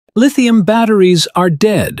Lithium batteries are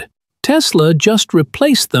dead. Tesla just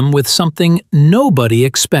replaced them with something nobody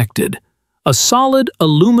expected. A solid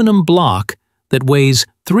aluminum block that weighs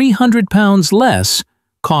 300 pounds less,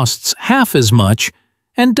 costs half as much,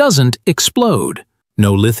 and doesn't explode.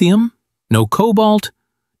 No lithium, no cobalt,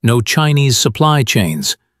 no Chinese supply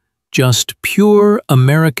chains. Just pure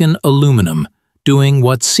American aluminum doing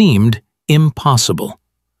what seemed impossible.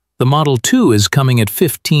 The Model 2 is coming at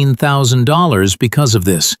 $15,000 because of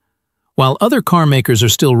this. While other car makers are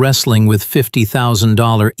still wrestling with $50,000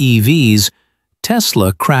 EVs,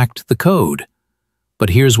 Tesla cracked the code.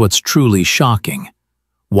 But here's what's truly shocking.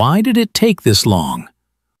 Why did it take this long?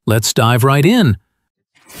 Let's dive right in.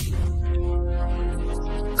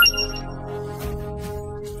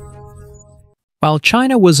 While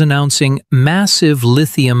China was announcing massive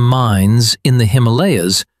lithium mines in the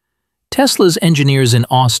Himalayas, Tesla's engineers in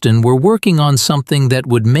Austin were working on something that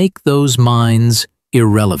would make those mines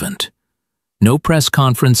irrelevant. No press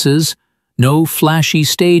conferences, no flashy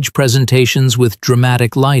stage presentations with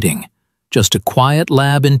dramatic lighting, just a quiet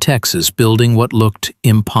lab in Texas building what looked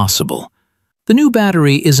impossible. The new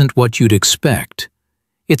battery isn't what you'd expect.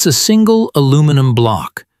 It's a single aluminum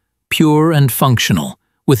block, pure and functional,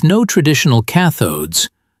 with no traditional cathodes,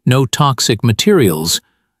 no toxic materials,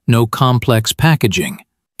 no complex packaging.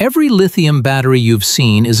 Every lithium battery you've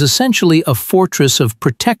seen is essentially a fortress of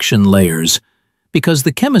protection layers, because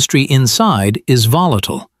the chemistry inside is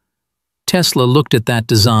volatile. Tesla looked at that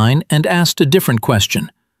design and asked a different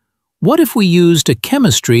question. What if we used a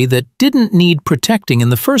chemistry that didn't need protecting in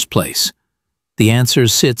the first place? The answer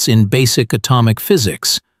sits in basic atomic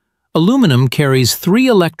physics. Aluminum carries 3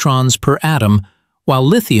 electrons per atom, while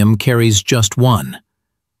lithium carries just 1.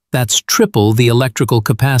 That's triple the electrical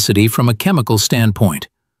capacity from a chemical standpoint.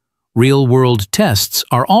 Real-world tests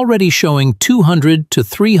are already showing 200 to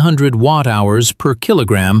 300 watt-hours per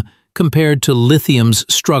kilogram compared to lithium's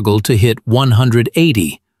struggle to hit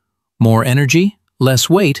 180. More energy, less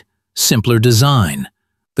weight, simpler design.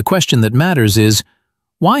 The question that matters is,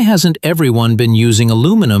 why hasn't everyone been using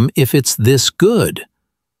aluminum if it's this good?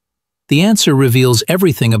 The answer reveals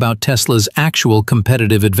everything about Tesla's actual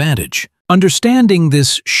competitive advantage. Understanding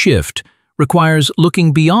this shift requires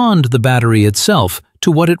looking beyond the battery itself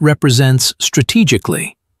to what it represents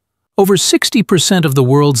strategically. Over 60% of the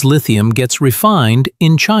world's lithium gets refined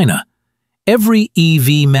in China. Every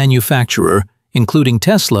EV manufacturer, including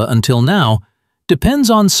Tesla until now, depends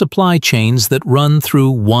on supply chains that run through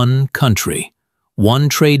one country. One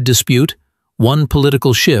trade dispute, one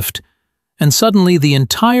political shift, and suddenly the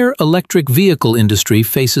entire electric vehicle industry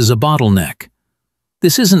faces a bottleneck.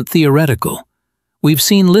 This isn't theoretical. We've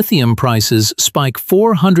seen lithium prices spike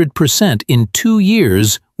 400% in 2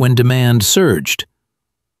 years when demand surged.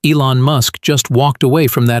 Elon Musk just walked away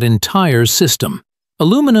from that entire system.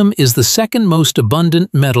 Aluminum is the second most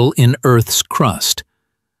abundant metal in Earth's crust.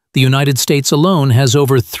 The United States alone has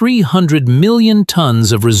over 300 million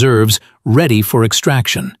tons of reserves ready for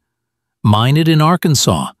extraction. Mine it in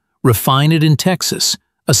Arkansas, refine it in Texas,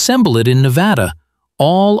 assemble it in Nevada,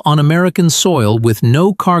 all on American soil with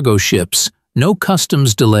no cargo ships, no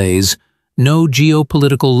customs delays, no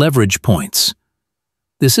geopolitical leverage points.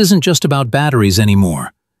 This isn't just about batteries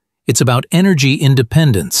anymore. It's about energy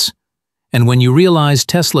independence. And when you realize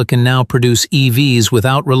Tesla can now produce EVs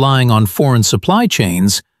without relying on foreign supply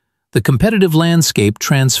chains, the competitive landscape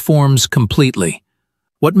transforms completely.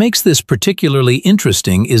 What makes this particularly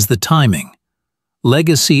interesting is the timing.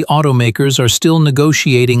 Legacy automakers are still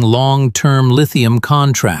negotiating long-term lithium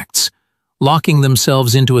contracts, locking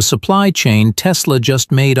themselves into a supply chain Tesla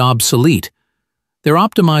just made obsolete. They're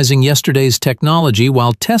optimizing yesterday's technology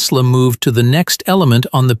while Tesla moved to the next element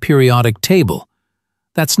on the periodic table.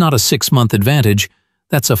 That's not a 6-month advantage,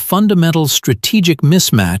 that's a fundamental strategic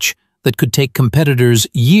mismatch that could take competitors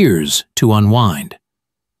years to unwind.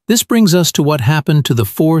 This brings us to what happened to the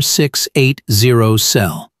 4680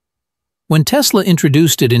 cell. When Tesla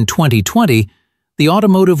introduced it in 2020, the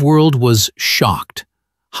automotive world was shocked.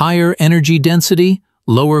 Higher energy density,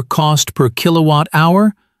 lower cost per kilowatt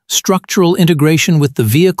hour, structural integration with the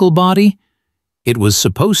vehicle body. It was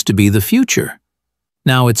supposed to be the future.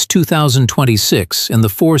 Now it's 2026 and the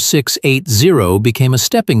 4680 became a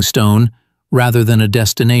stepping stone rather than a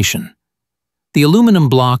destination. The aluminum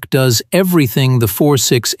block does everything the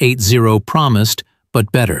 4680 promised,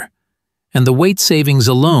 but better. And the weight savings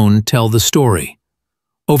alone tell the story.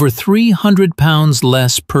 Over 300 pounds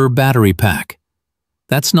less per battery pack.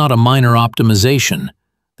 That's not a minor optimization.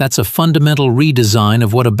 That's a fundamental redesign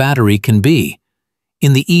of what a battery can be.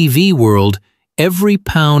 In the EV world, every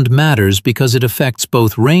pound matters because it affects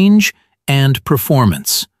both range and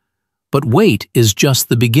performance. But weight is just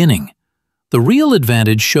the beginning. The real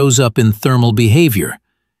advantage shows up in thermal behavior,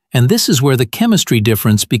 and this is where the chemistry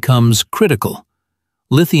difference becomes critical.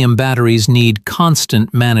 Lithium batteries need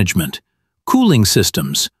constant management, cooling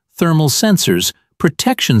systems, thermal sensors,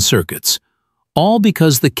 protection circuits, all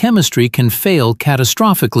because the chemistry can fail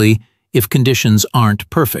catastrophically if conditions aren't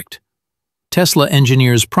perfect. Tesla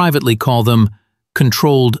engineers privately call them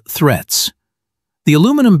controlled threats. The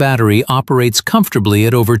aluminum battery operates comfortably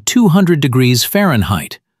at over 200 degrees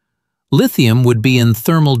Fahrenheit. Lithium would be in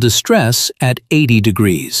thermal distress at 80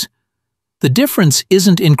 degrees. The difference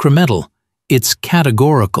isn't incremental, it's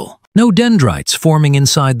categorical. No dendrites forming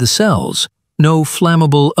inside the cells, no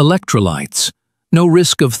flammable electrolytes, no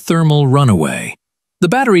risk of thermal runaway. The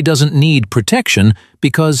battery doesn't need protection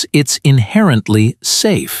because it's inherently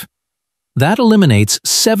safe. That eliminates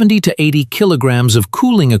 70 to 80 kilograms of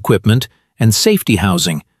cooling equipment and safety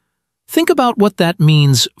housing. Think about what that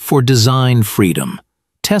means for design freedom.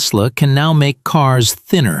 Tesla can now make cars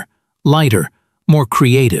thinner, lighter, more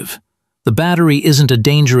creative. The battery isn't a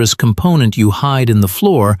dangerous component you hide in the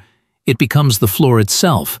floor, it becomes the floor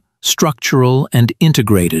itself, structural and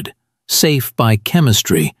integrated, safe by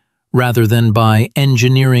chemistry rather than by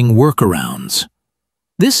engineering workarounds.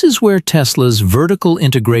 This is where Tesla's vertical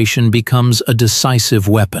integration becomes a decisive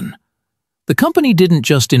weapon. The company didn't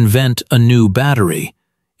just invent a new battery,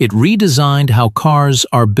 it redesigned how cars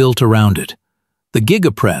are built around it. The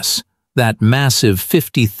Gigapress, that massive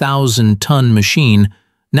 50,000-ton machine,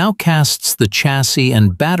 now casts the chassis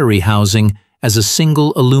and battery housing as a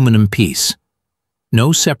single aluminum piece.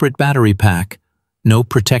 No separate battery pack, no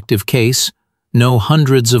protective case, no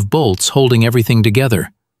hundreds of bolts holding everything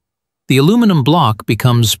together. The aluminum block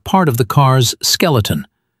becomes part of the car's skeleton,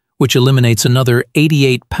 which eliminates another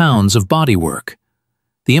 88 pounds of bodywork.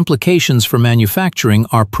 The implications for manufacturing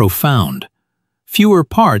are profound. Fewer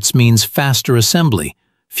parts means faster assembly,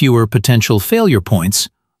 fewer potential failure points,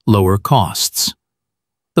 lower costs.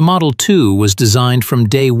 The Model 2 was designed from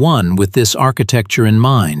day one with this architecture in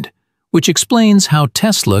mind, which explains how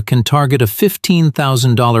Tesla can target a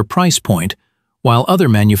 $15,000 price point while other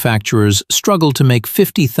manufacturers struggle to make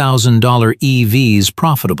 $50,000 EVs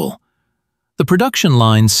profitable. The production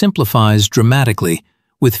line simplifies dramatically,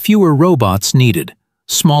 with fewer robots needed,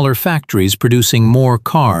 smaller factories producing more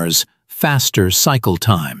cars, faster cycle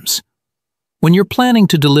times. When you're planning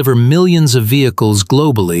to deliver millions of vehicles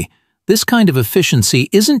globally, this kind of efficiency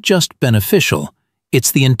isn't just beneficial,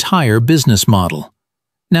 it's the entire business model.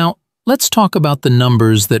 Now, let's talk about the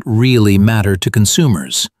numbers that really matter to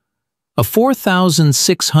consumers. A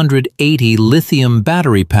 4,680 lithium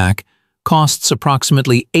battery pack costs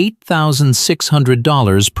approximately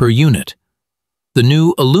 $8,600 per unit. The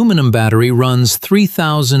new aluminum battery runs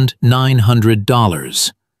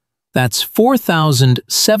 $3,900. That's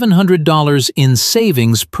 $4,700 in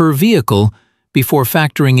savings per vehicle before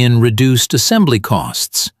factoring in reduced assembly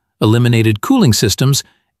costs, eliminated cooling systems,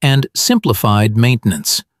 and simplified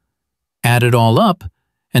maintenance. Add it all up,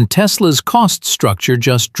 and Tesla's cost structure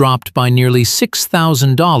just dropped by nearly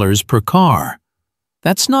 $6,000 per car.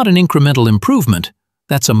 That's not an incremental improvement,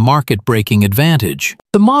 that's a market-breaking advantage.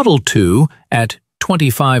 The Model 2, at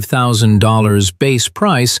 $25,000 base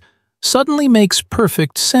price, suddenly makes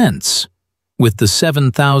perfect sense. With the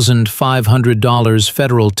 $7,500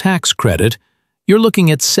 federal tax credit, you're looking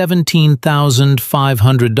at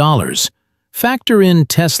 $17,500. Factor in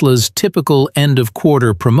Tesla's typical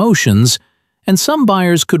end-of-quarter promotions, and some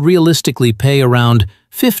buyers could realistically pay around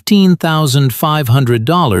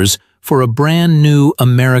 $15,500 for a brand-new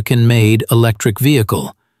American-made electric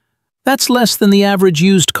vehicle. That's less than the average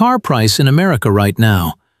used car price in America right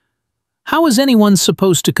now. How is anyone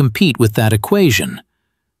supposed to compete with that equation?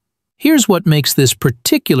 Here's what makes this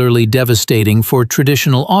particularly devastating for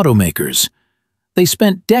traditional automakers. They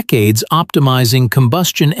spent decades optimizing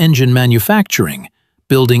combustion engine manufacturing,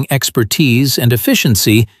 building expertise and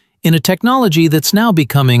efficiency in a technology that's now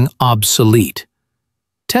becoming obsolete.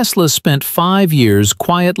 Tesla spent 5 years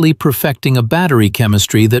quietly perfecting a battery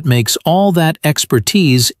chemistry that makes all that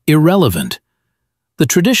expertise irrelevant. The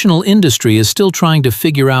traditional industry is still trying to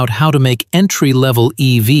figure out how to make entry-level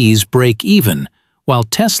EVs break even, while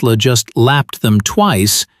Tesla just lapped them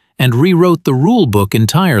twice and rewrote the rulebook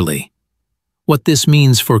entirely. What this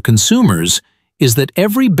means for consumers is that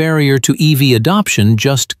every barrier to EV adoption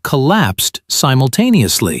just collapsed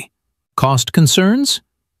simultaneously. Cost concerns?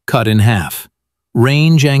 Cut in half.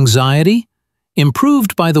 Range anxiety?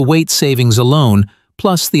 Improved by the weight savings alone,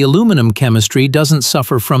 plus the aluminum chemistry doesn't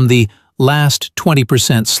suffer from the last 20%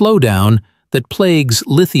 slowdown that plagues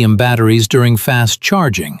lithium batteries during fast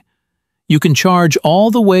charging. You can charge all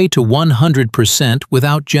the way to 100%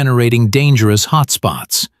 without generating dangerous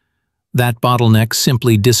hotspots. That bottleneck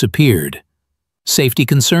simply disappeared. Safety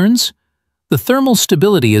concerns? The thermal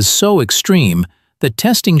stability is so extreme that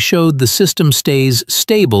testing showed the system stays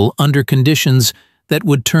stable under conditions that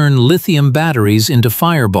would turn lithium batteries into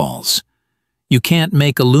fireballs. You can't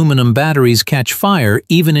make aluminum batteries catch fire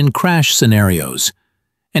even in crash scenarios.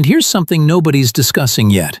 And here's something nobody's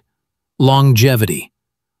discussing yet: longevity.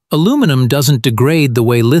 Aluminum doesn't degrade the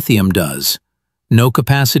way lithium does. No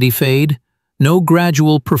capacity fade, no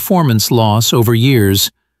gradual performance loss over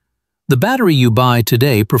years. The battery you buy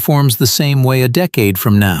today performs the same way a decade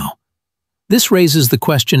from now. This raises the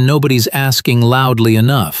question nobody's asking loudly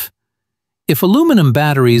enough. If aluminum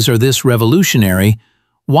batteries are this revolutionary,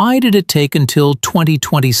 why did it take until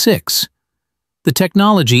 2026? The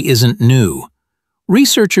technology isn't new.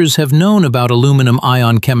 Researchers have known about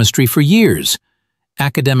aluminum-ion chemistry for years.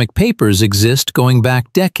 Academic papers exist going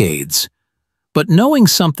back decades. But knowing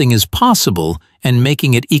something is possible and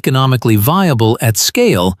making it economically viable at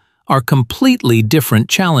scale are completely different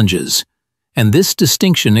challenges. And this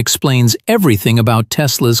distinction explains everything about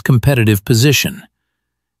Tesla's competitive position.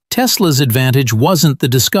 Tesla's advantage wasn't the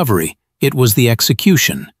discovery, it was the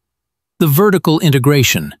execution. The vertical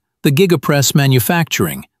integration, the gigapress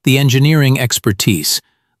manufacturing, the engineering expertise,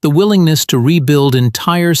 the willingness to rebuild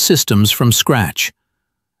entire systems from scratch.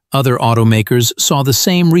 Other automakers saw the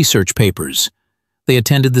same research papers. They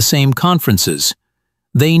attended the same conferences.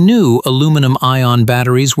 They knew aluminum-ion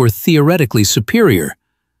batteries were theoretically superior,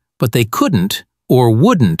 but they couldn't, or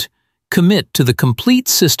wouldn't, commit to the complete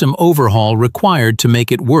system overhaul required to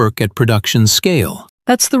make it work at production scale.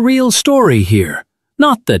 That's the real story here.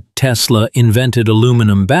 Not that Tesla invented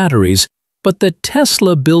aluminum batteries, but that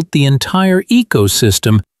Tesla built the entire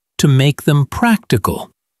ecosystem to make them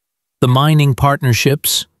practical. The mining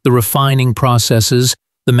partnerships, the refining processes,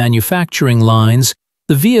 the manufacturing lines,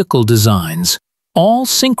 the vehicle designs, all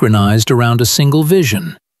synchronized around a single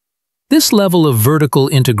vision. This level of vertical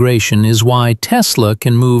integration is why Tesla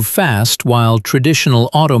can move fast while traditional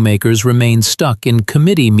automakers remain stuck in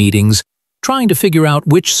committee meetings trying to figure out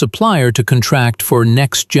which supplier to contract for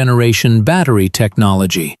next-generation battery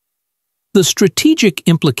technology. The strategic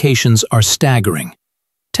implications are staggering.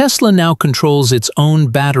 Tesla now controls its own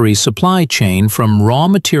battery supply chain from raw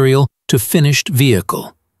material to finished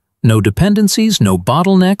vehicle. No dependencies, no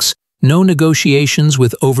bottlenecks, no negotiations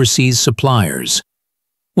with overseas suppliers.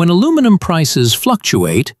 When aluminum prices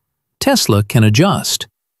fluctuate, Tesla can adjust.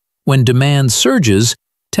 When demand surges,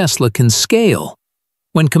 Tesla can scale.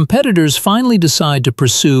 When competitors finally decide to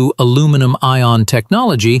pursue aluminum-ion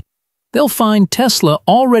technology, they'll find Tesla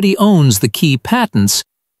already owns the key patents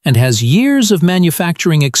and has years of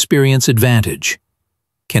manufacturing experience advantage.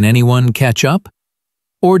 Can anyone catch up?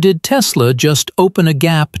 Or did Tesla just open a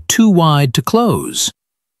gap too wide to close?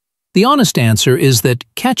 The honest answer is that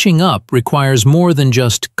catching up requires more than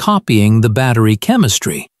just copying the battery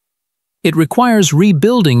chemistry. It requires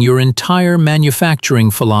rebuilding your entire manufacturing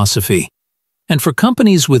philosophy. And for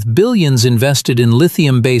companies with billions invested in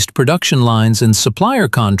lithium-based production lines and supplier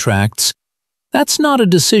contracts, that's not a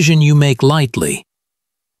decision you make lightly.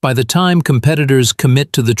 By the time competitors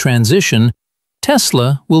commit to the transition,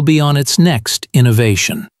 Tesla will be on its next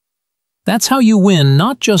innovation. That's how you win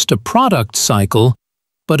not just a product cycle,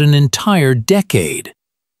 but an entire decade.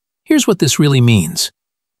 Here's what this really means.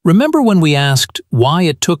 Remember when we asked why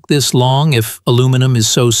it took this long if aluminum is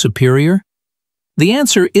so superior? The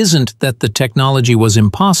answer isn't that the technology was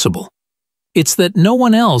impossible. It's that no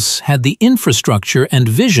one else had the infrastructure and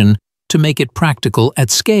vision to make it practical at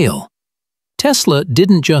scale. Tesla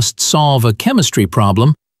didn't just solve a chemistry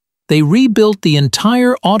problem, they rebuilt the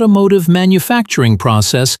entire automotive manufacturing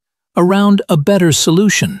process around a better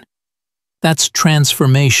solution. That's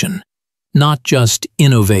transformation, not just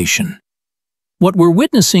innovation. What we're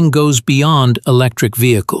witnessing goes beyond electric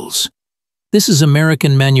vehicles. This is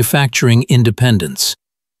American manufacturing independence.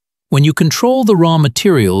 When you control the raw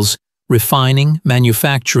materials, refining,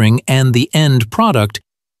 manufacturing, and the end product,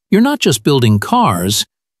 you're not just building cars,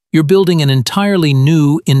 you're building an entirely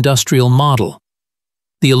new industrial model.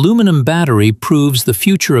 The aluminum battery proves the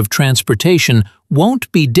future of transportation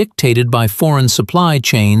won't be dictated by foreign supply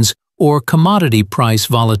chains or commodity price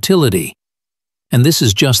volatility. And this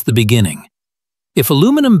is just the beginning. If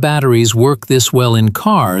aluminum batteries work this well in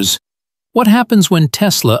cars, what happens when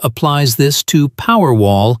Tesla applies this to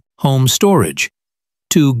Powerwall home storage,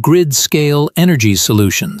 to grid-scale energy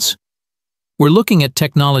solutions? We're looking at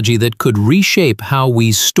technology that could reshape how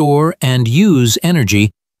we store and use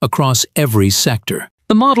energy across every sector.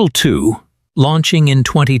 The Model 2, launching in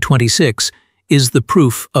 2026, is the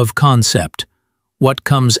proof of concept. What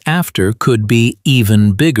comes after could be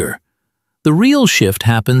even bigger. The real shift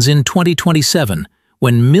happens in 2027,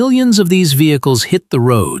 when millions of these vehicles hit the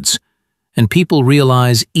roads, and people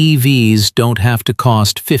realize EVs don't have to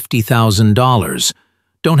cost $50,000,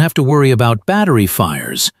 don't have to worry about battery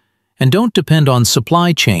fires, and don't depend on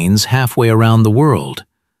supply chains halfway around the world.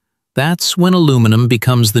 That's when aluminum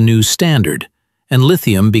becomes the new standard, and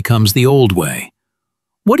lithium becomes the old way.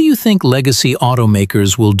 What do you think legacy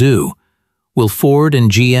automakers will do? Will Ford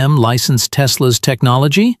and GM license Tesla's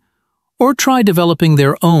technology? Or try developing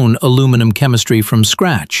their own aluminum chemistry from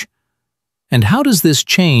scratch? And how does this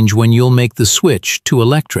change when you'll make the switch to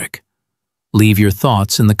electric? Leave your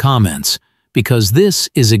thoughts in the comments, because this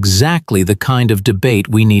is exactly the kind of debate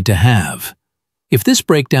we need to have. If this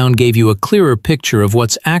breakdown gave you a clearer picture of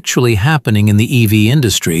what's actually happening in the EV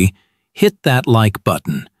industry, hit that like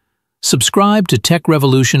button. Subscribe to Tech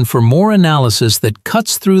Revolution for more analysis that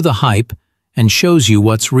cuts through the hype and shows you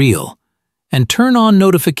what's real. And turn on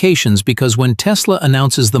notifications, because when Tesla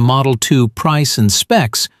announces the Model 2 price and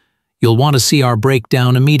specs, you'll want to see our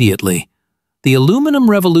breakdown immediately. The aluminum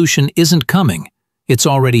revolution isn't coming. It's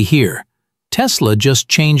already here. Tesla just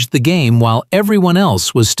changed the game while everyone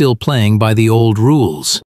else was still playing by the old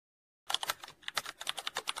rules.